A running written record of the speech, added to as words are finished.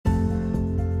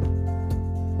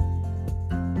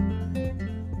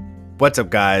What's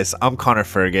up, guys? I'm Connor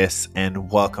Fergus,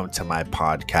 and welcome to my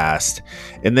podcast.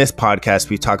 In this podcast,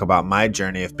 we talk about my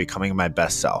journey of becoming my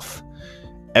best self.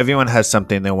 Everyone has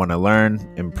something they want to learn,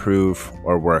 improve,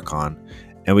 or work on,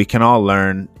 and we can all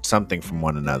learn something from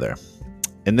one another.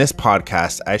 In this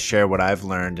podcast, I share what I've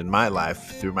learned in my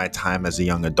life through my time as a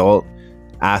young adult,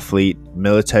 athlete,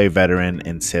 military veteran,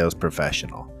 and sales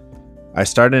professional. I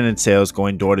started in sales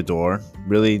going door to door,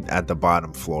 really at the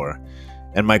bottom floor,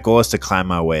 and my goal is to climb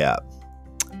my way up.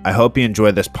 I hope you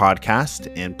enjoy this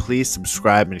podcast, and please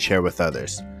subscribe and share with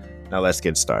others. Now let's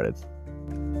get started.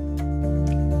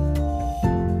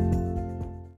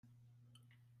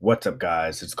 What's up,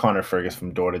 guys? It's Connor Fergus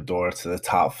from Door to Door to the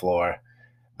Top Floor.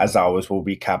 As always, we'll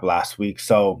recap last week.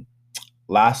 So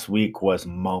last week was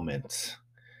moments,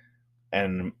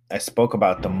 and I spoke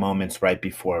about the moments right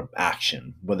before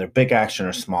action, whether big action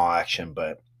or small action,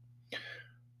 but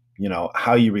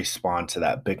how you respond to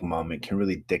that big moment can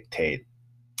really dictate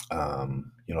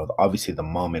obviously the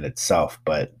moment itself,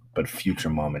 but future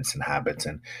moments and habits.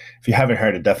 And if you haven't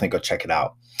heard it, definitely go check it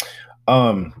out.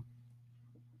 And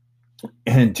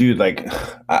dude,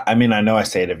 I know I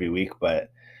say it every week,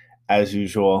 but as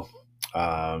usual,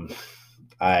 I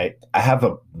have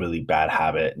a really bad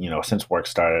habit. Since work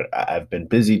started, I've been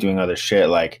busy doing other shit.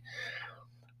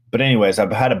 But anyways,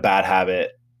 I've had a bad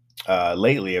habit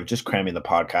lately of just cramming the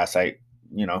podcast.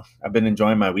 I've been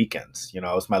enjoying my weekends. It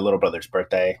was my little brother's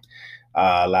birthday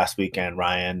last weekend.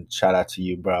 Ryan, shout out to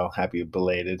you, bro. Happy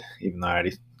belated, even though I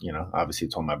already, obviously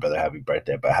told my brother happy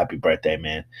birthday, but happy birthday,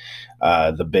 man.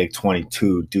 The big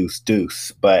 22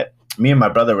 deuce. But me and my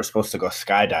brother were supposed to go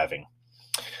skydiving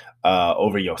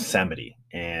over Yosemite,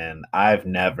 and I've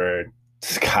never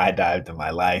skydived in my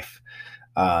life.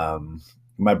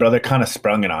 My brother kind of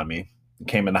sprung it on me,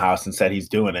 came in the house and said he's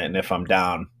doing it, and if I'm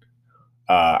down,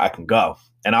 I can go.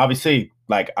 And obviously,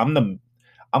 I'm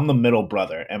the middle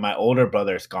brother, and my older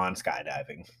brother's gone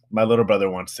skydiving. My little brother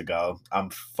wants to go. I'm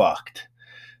fucked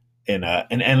in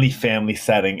an any family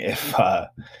setting if I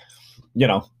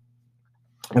don't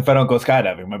go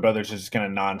skydiving. My brother's just gonna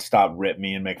nonstop rip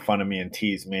me and make fun of me and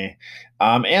tease me.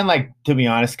 And to be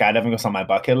honest, skydiving was on my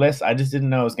bucket list. I just didn't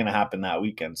know it was gonna happen that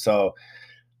weekend. So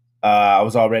I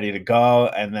was all ready to go,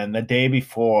 and then the day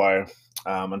before,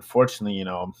 unfortunately,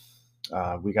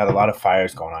 we got a lot of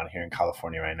fires going on here in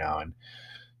California right now, and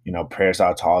prayers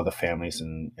out to all the families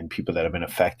and people that have been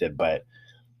affected. But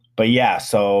yeah,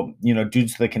 so due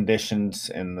to the conditions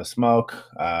and the smoke,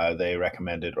 they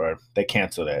recommended or they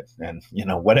canceled it, and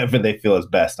whatever they feel is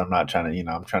best. I'm not trying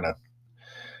to, I'm trying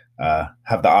to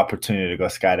have the opportunity to go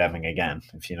skydiving again,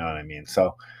 if you know what I mean.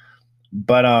 So,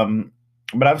 but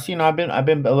obviously, I've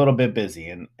been a little bit busy,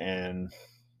 and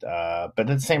but at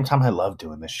the same time, I love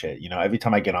doing this shit. Every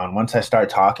time I get on, once I start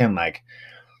talking,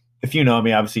 if you know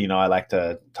me, obviously, I like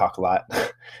to talk a lot,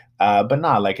 but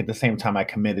not at the same time, I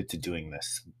committed to doing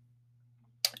this.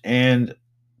 And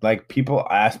people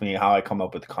ask me how I come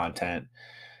up with content.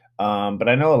 But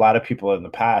I know a lot of people in the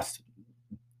past,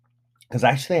 because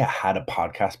actually I had a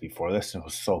podcast before this and it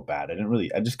was so bad.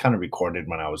 I just kind of recorded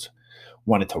when I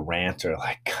wanted to rant or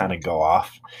kind of go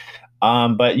off.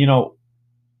 But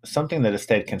something that has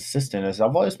stayed consistent is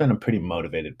I've always been a pretty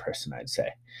motivated person, I'd say.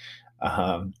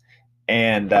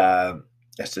 And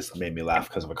it's just made me laugh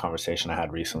because of a conversation I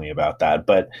had recently about that.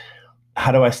 But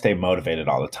how do I stay motivated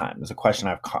all the time? Is a question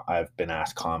I've been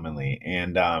asked commonly.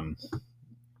 And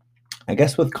I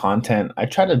guess with content, I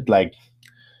try to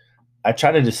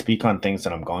just speak on things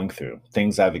that I'm going through,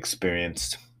 things I've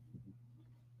experienced,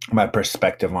 my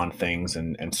perspective on things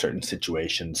and certain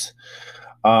situations.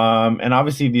 And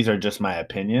obviously these are just my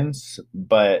opinions,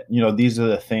 but these are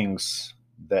the things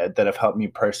that have helped me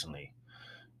personally.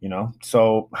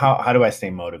 So how do I stay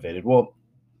motivated? Well,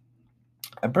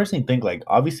 I personally think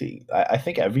obviously I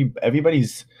think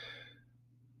everybody's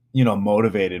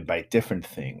motivated by different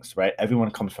things, right?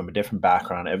 Everyone comes from a different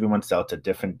background. Everyone's dealt a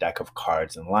different deck of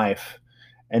cards in life,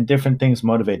 and different things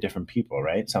motivate different people,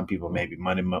 right? Some people may be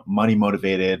money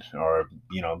motivated, or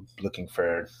looking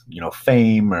for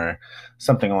fame or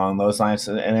something along those lines,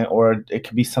 or it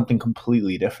could be something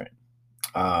completely different.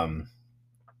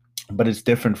 But it's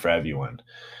different for everyone.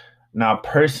 Now,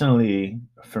 personally,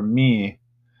 for me,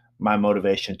 my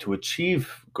motivation to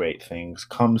achieve great things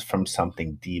comes from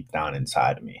something deep down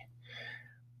inside of me,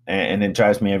 and it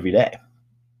drives me every day.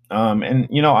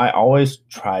 I always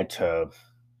try to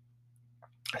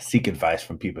seek advice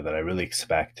from people that I really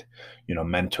expect,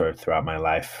 mentor throughout my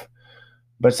life.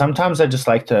 But sometimes I just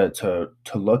like to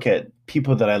look at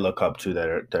people that I look up to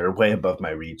that are way above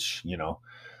my reach,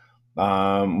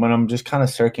 when I'm just kind of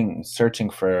searching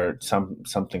for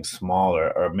something small,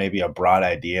 or maybe a broad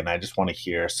idea, and I just want to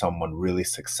hear someone really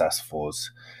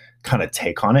successful's kind of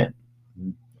take on it.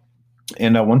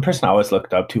 And one person I always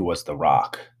looked up to was The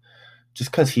Rock,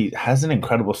 just because he has an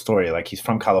incredible story. Like, he's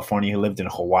from California, he lived in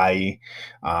Hawaii.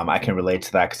 I can relate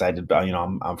to that because I did.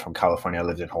 I'm from California. I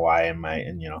lived in Hawaii in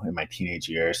my teenage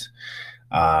years.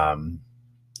 Um,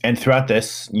 and throughout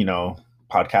this,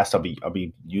 podcast, I'll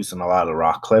be using a lot of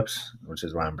Rock clips, which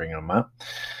is why I'm bringing them up.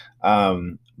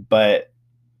 But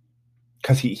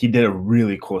because he did a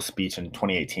really cool speech in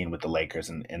 2018 with the Lakers,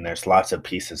 and there's lots of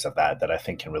pieces of that I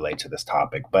think can relate to this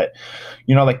topic. But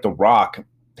like The Rock,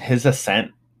 his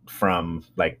ascent from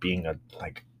like being a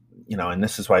like and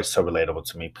this is why it's so relatable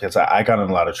to me, because I got in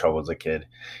a lot of trouble as a kid.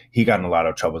 He got in a lot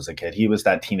of trouble as a kid. He was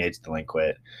that teenage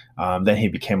delinquent. Then he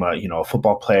became a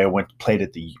football player. Went to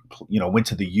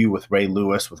the U with Ray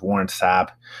Lewis, with Warren Sapp,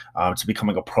 to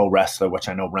becoming a pro wrestler, which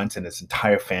I know runs in his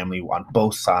entire family on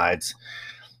both sides.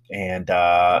 And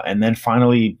then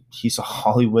finally he's a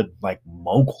Hollywood like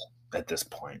mogul at this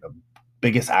point, the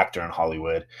biggest actor in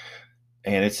Hollywood.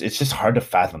 And it's just hard to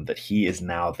fathom that he is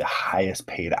now the highest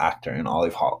paid actor in all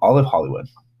of Hollywood.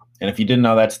 And if you didn't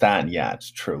know that stat, yeah,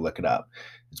 it's true. Look it up.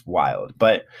 It's wild.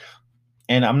 But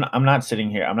and I'm not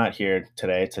sitting here. I'm not here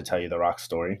today to tell you The Rock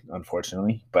story,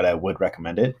 unfortunately. But I would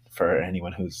recommend it for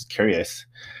anyone who's curious,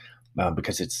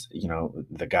 because it's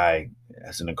the guy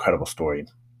has an incredible story.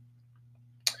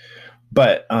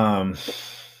 But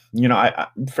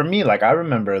for me, like, I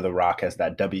remember The Rock as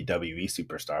that WWE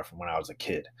superstar from when I was a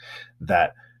kid.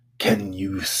 That, can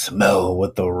you smell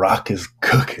what The Rock is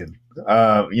cooking?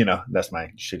 That's my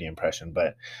shitty impression,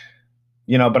 but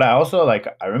but I also, like,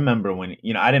 I remember when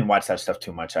I didn't watch that stuff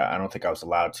too much. I don't think I was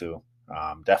allowed to.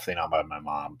 Definitely not by my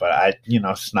mom, but I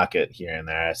snuck it here and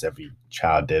there, as every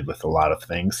child did with a lot of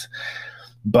things.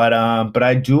 But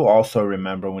I do also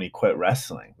remember when he quit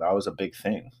wrestling. That was a big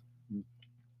thing.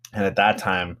 And at that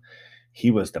time,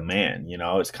 he was the man.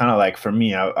 It's kind of like, for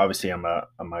me, obviously I'm a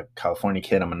California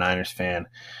kid. I'm a Niners fan.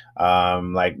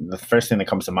 Like, the first thing that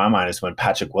comes to my mind is when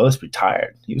Patrick Willis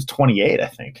retired. He was 28, I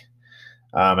think.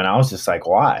 And I was just like,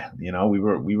 why? We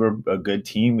were a good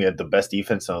team. We had the best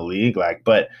defense in the league. Like,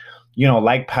 but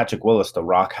like Patrick Willis, The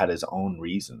Rock had his own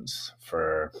reasons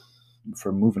for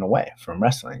moving away from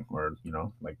wrestling, or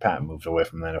like Pat moved away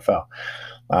from the NFL.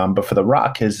 But for The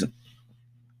Rock,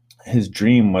 his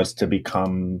dream was to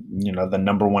become, the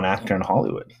number one actor in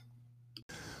Hollywood.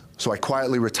 So I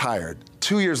quietly retired.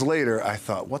 2 years later, I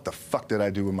thought, what the fuck did I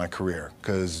do with my career?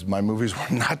 Because my movies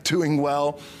were not doing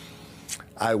well.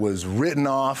 I was written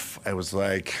off. It was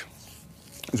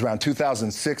around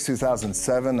 2006,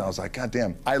 2007. I was like, God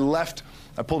damn. I left.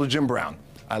 I pulled a Jim Brown.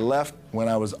 I left when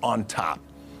I was on top,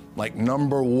 like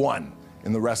number one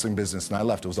in the wrestling business, and I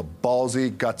left. It was a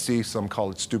ballsy, gutsy, some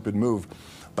call it stupid move.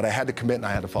 But I had to commit, and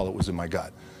I had to follow what was in my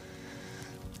gut.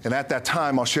 And at that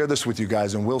time, I'll share this with you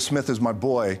guys, and Will Smith is my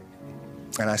boy.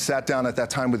 And I sat down at that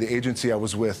time with the agency I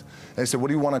was with, and they said, what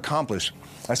do you want to accomplish?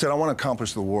 I said, I want to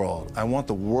accomplish the world. I want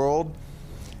the world,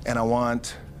 and I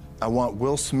want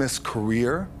Will Smith's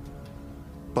career.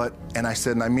 And I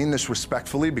said, and I mean this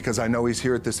respectfully, because I know he's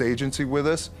here at this agency with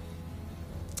us,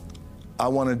 I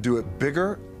want to do it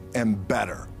bigger and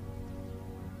better.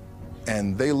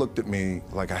 And they looked at me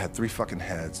like I had 3 fucking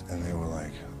heads, and they were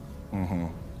like,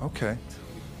 okay.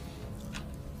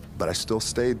 But I still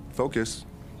stayed focused,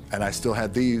 and I still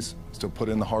had still put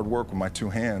in the hard work with my 2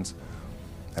 hands,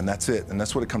 and that's it. And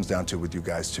that's what it comes down to with you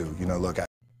guys too. Look.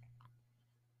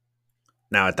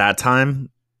 Now, at that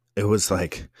time, it was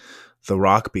like The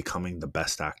Rock becoming the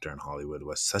best actor in Hollywood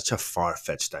was such a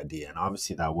far-fetched idea. And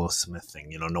obviously that Will Smith thing,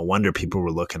 no wonder people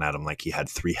were looking at him like he had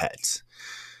 3 heads.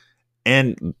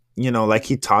 And like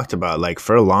he talked about, like,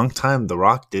 for a long time, The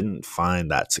Rock didn't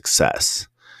find that success.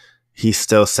 He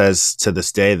still says to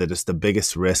this day that it's the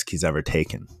biggest risk he's ever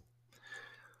taken.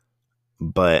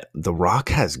 But The Rock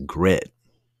has grit.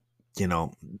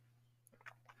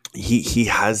 He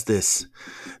has this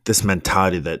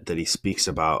mentality that he speaks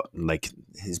about, like,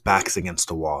 his back's against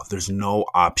the wall. There's no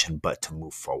option but to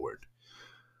move forward.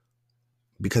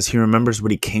 Because he remembers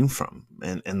what he came from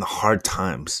and the hard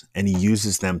times, and he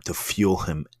uses them to fuel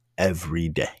him every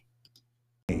day.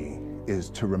 Is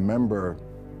to remember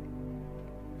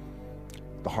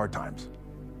the hard times.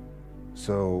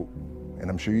 So, and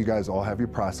I'm sure you guys all have your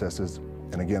processes,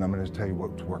 and again, I'm going to tell you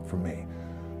what worked for me.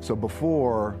 So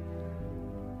before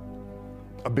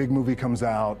a big movie comes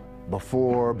out,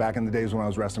 back in the days when I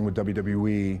was wrestling with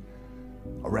WWE,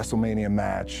 a WrestleMania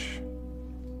match,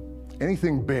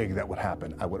 anything big that would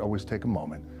happen, I would always take a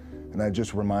moment and I'd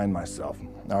just remind myself,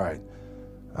 all right,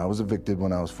 I was evicted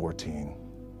when I was 14.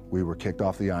 We were kicked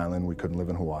off the island. We couldn't live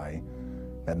in Hawaii.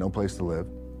 Had no place to live.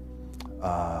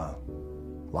 A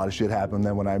lot of shit happened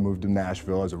then when I moved to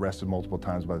Nashville. I was arrested multiple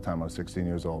times by the time I was 16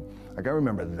 years old. Like, I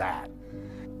remember that.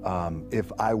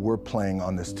 If I were playing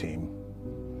on this team,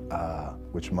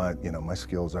 which my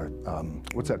skills are,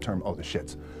 what's that term? Oh, the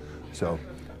shits. So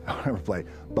I never play.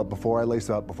 But before I lace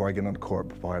up, before I get on the court,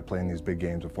 before I play in these big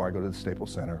games, before I go to the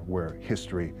Staples Center, where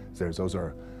history is there, those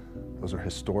are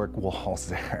historic walls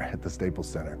there at the Staples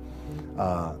Center.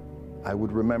 I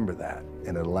would remember that,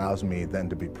 and it allows me then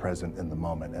to be present in the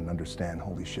moment and understand,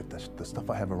 holy shit, the stuff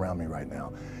I have around me right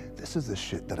now, this is the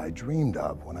shit that I dreamed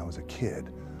of when I was a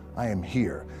kid. I am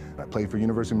here. I played for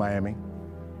University of Miami,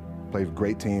 played for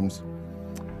great teams.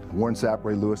 Warren Sapp,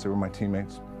 Ray Lewis, they were my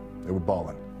teammates. They were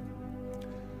balling.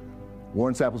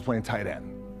 Warren Sapp was playing tight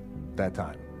end that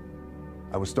time.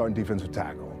 I was starting defensive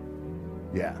tackle.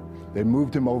 Yeah, they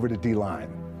moved him over to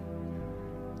D-line.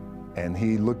 And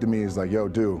he looked at me, he's like, yo,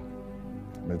 dude,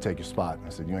 I'm gonna take your spot. I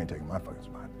said, you ain't taking my fucking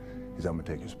spot. He said, I'm gonna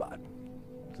take your spot.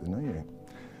 I said, no, you ain't.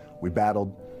 We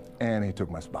battled, and he took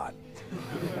my spot.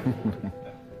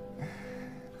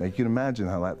 Now you can imagine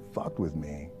how that fucked with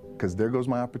me, because there goes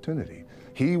my opportunity.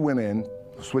 He went in,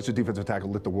 switched to defensive tackle,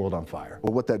 lit the world on fire.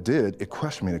 Well, what that did, it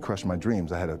crushed me, it crushed my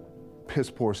dreams. I had a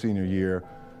piss poor senior year,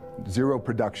 zero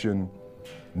production,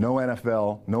 no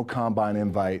NFL, no combine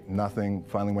invite, nothing.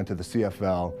 Finally went to the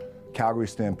CFL, Calgary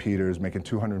Stampeders, making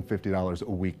 $250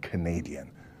 a week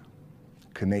Canadian.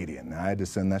 Now I had to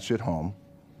send that shit home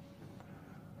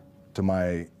to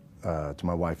my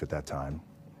wife at that time.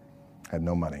 Had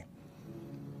no money.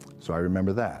 So I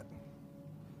remember that.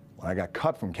 When I got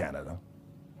cut from Canada,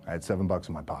 I had $7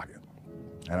 in my pocket.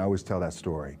 And I always tell that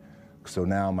story. So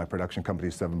now my production company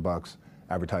is $7,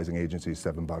 advertising agency is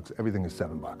 $7, everything is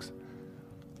 $7.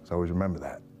 So I always remember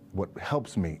that. What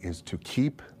helps me is to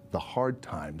keep the hard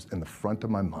times in the front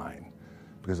of my mind,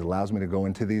 because it allows me to go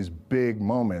into these big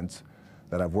moments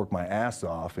that I've worked my ass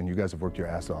off, and you guys have worked your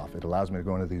ass off. It allows me to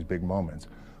go into these big moments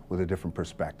with a different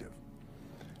perspective.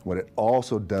 What it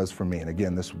also does for me, and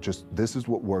again, this is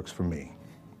what works for me.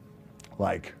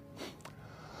 Like,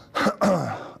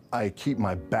 I keep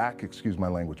my back, excuse my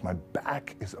language, my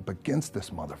back is up against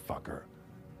this motherfucker.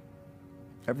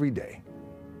 Every day,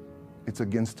 it's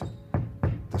against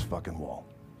this fucking wall.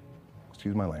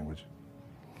 Excuse my language,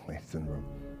 ladies in the room.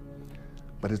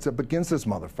 But it's up against this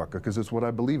motherfucker because it's what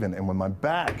I believe in. And when my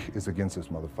back is against this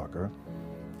motherfucker,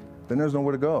 then there's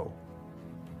nowhere to go.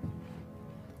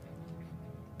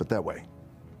 But that way,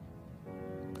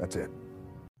 that's it.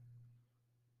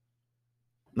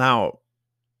 Now,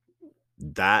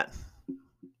 that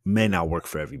may not work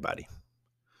for everybody.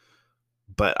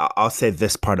 But I'll say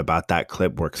this part about that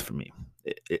clip works for me.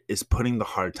 It's putting the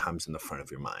hard times in the front of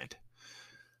your mind.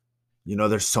 You know,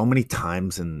 there's so many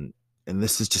times, and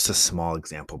this is just a small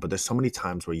example, but there's so many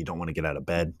times where you don't want to get out of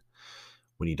bed,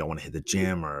 when you don't want to hit the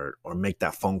gym or make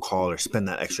that phone call or spend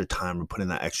that extra time or put in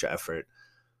that extra effort.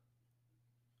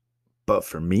 But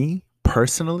for me,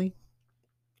 personally,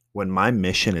 when my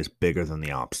mission is bigger than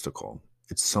the obstacle,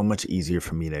 it's so much easier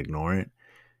for me to ignore it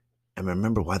and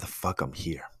remember why the fuck I'm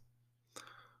here.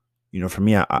 You know, for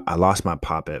me, I lost my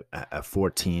pop at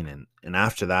 14. And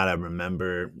after that, I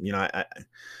remember, you know, I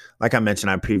like I mentioned,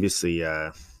 I previously,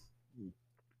 and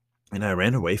I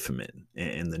ran away from it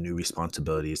and the new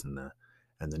responsibilities and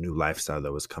the new lifestyle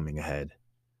that was coming ahead.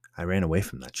 I ran away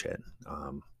from that shit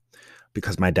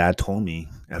because my dad told me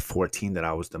at 14 that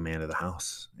I was the man of the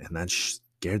house, and that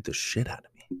scared the shit out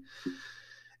of me.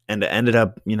 And it ended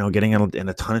up, you know, getting in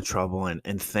a ton of trouble.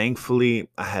 And thankfully,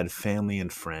 I had family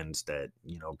and friends that,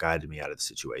 you know, guided me out of the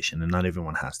situation. And not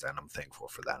everyone has that. And I'm thankful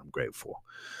for that. I'm grateful.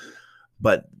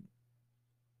 But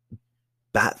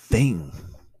that thing,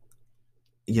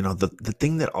 you know, the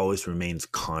thing that always remains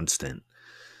constant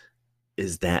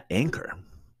is that anchor,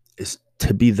 is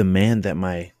to be the man that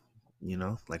my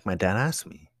dad asked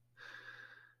me.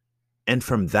 And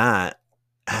from that,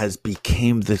 has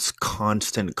became this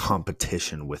constant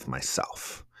competition with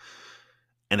myself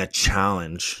and a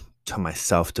challenge to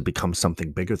myself to become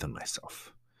something bigger than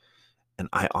myself. And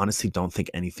I honestly don't think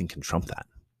anything can trump that.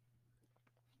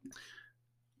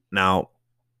 Now,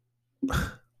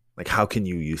 like, how can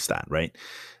you use that, right?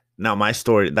 Now, my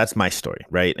story, that's my story,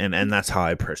 right? And that's how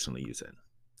I personally use it.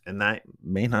 And that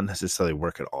may not necessarily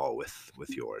work at all with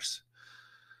yours.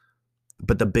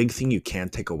 But the big thing you can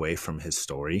take away from his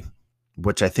story,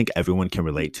 which I think everyone can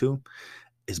relate to,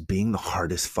 is being the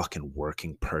hardest fucking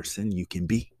working person you can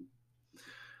be.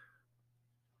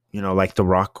 You know, like The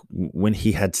Rock, when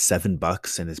he had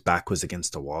 $7 and his back was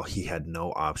against the wall, he had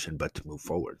no option but to move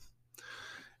forward.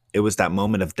 it was that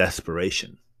moment of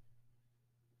desperation,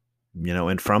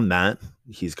 and from that,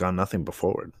 he's gone nothing but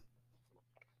forward.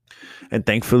 And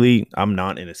thankfully, I'm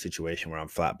not in a situation where I'm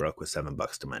flat broke with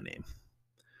 $7 to my name.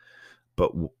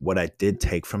 But what I did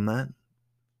take from that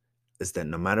is that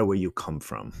no matter where you come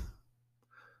from,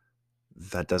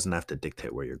 that doesn't have to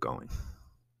dictate where you're going.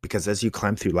 Because as you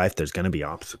climb through life, there's going to be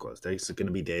obstacles. There's going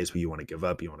to be days where you want to give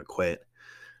up, you want to quit.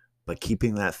 But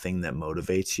keeping that thing that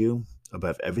motivates you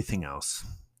above everything else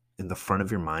in the front of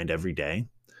your mind every day,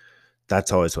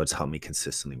 that's always what's helped me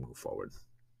consistently move forward.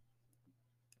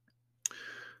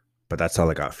 But that's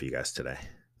all I got for you guys today.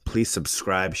 Please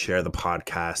subscribe, share the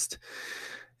podcast.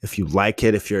 If you like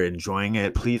it, if you're enjoying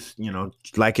it, please,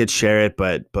 like it, share it,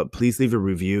 but please leave a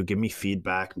review. Give me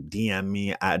feedback. DM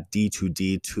me at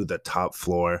D2D to the top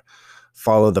floor.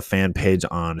 Follow the fan page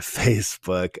on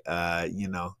Facebook.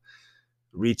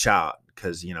 Reach out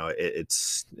because,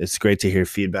 it's great to hear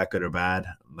feedback, good or bad.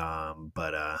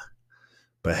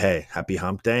 But hey, happy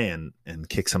hump day and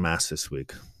kick some ass this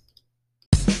week.